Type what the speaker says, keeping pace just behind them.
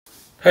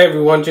Hi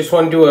everyone, just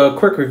want to do a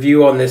quick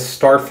review on this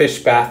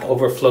Starfish Bath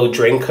Overflow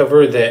drain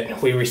cover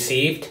that we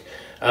received.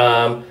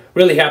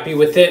 Really happy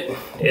with it.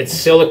 It's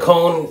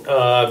silicone,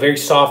 very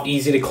soft,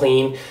 easy to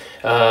clean.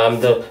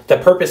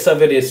 The purpose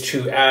of it is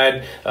to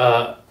add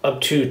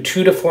up to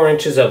 2 to 4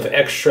 inches of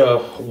extra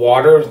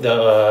water,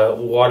 the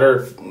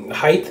water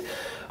height.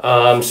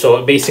 So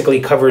it basically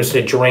covers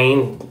the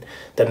drain,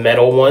 the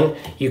metal one.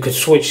 You could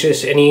switch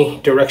this any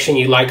direction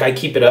you like. I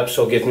keep it up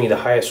so it gives me the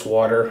highest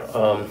water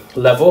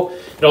level.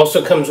 It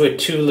also comes with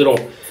 2 little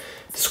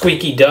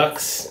squeaky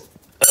ducks,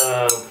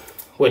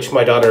 which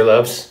my daughter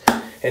loves,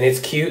 and it's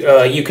cute.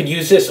 You could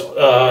use this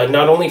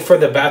not only for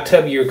the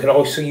bathtub, you could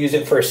also use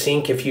it for a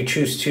sink if you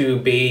choose to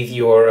bathe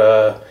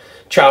your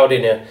child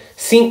in a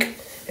sink.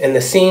 In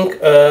the sink,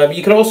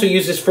 you can also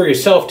use this for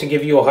yourself to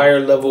give you a higher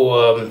level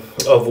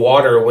of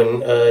water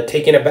when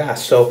taking a bath.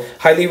 So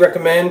highly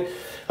recommend.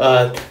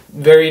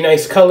 Very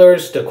nice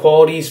colors, the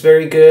quality is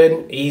very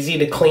good, easy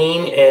to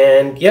clean,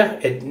 and yeah,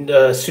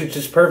 it suits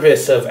its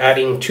purpose of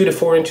adding 2 to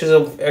 4 inches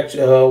of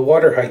extra,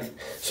 water height.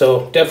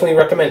 So definitely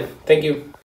recommend. Thank you.